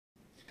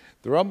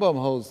The Rambam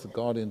holds that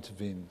God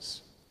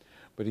intervenes,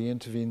 but he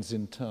intervenes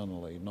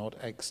internally, not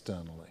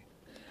externally.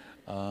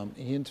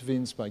 He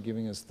intervenes by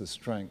giving us the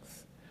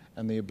strength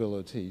and the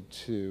ability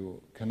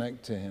to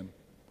connect to him,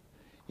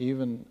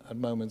 even at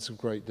moments of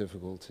great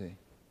difficulty,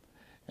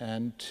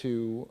 and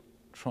to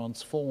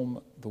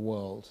transform the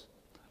world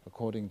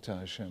according to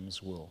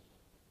Hashem's will.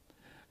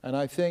 And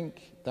I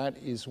think that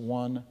is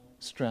one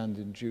strand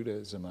in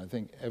Judaism. I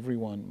think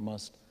everyone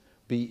must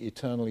be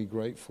eternally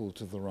grateful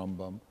to the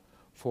Rambam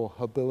for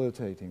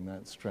habilitating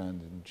that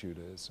strand in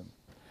Judaism.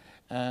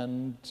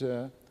 And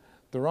the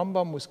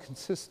Rambam was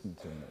consistent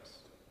in this.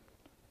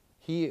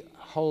 He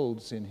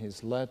holds in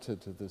his letter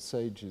to the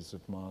sages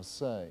of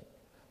Marseille,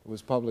 it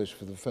was published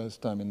for the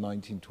first time in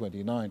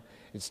 1929,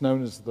 it's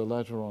known as the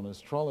Letter on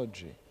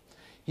Astrology.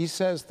 He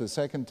says the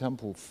Second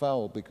Temple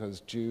fell because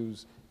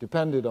Jews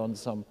depended on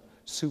some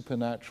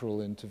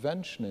supernatural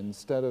intervention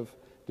instead of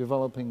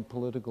developing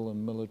political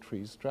and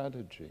military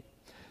strategy.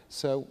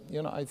 So,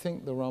 I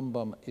think the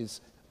Rambam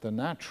is the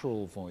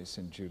natural voice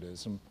in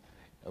Judaism.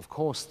 Of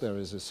course, there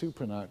is a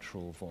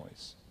supernatural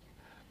voice.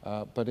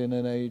 But in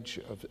an age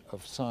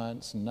of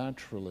science and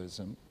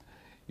naturalism,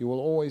 you will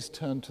always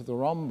turn to the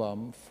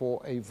Rambam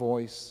for a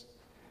voice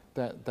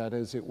that,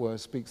 as it were,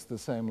 speaks the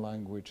same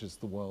language as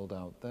the world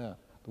out there,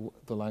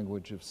 the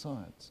language of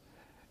science.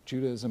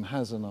 Judaism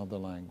has another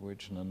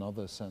language and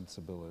another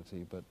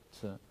sensibility, but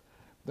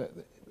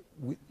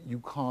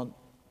you can't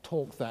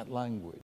talk that language.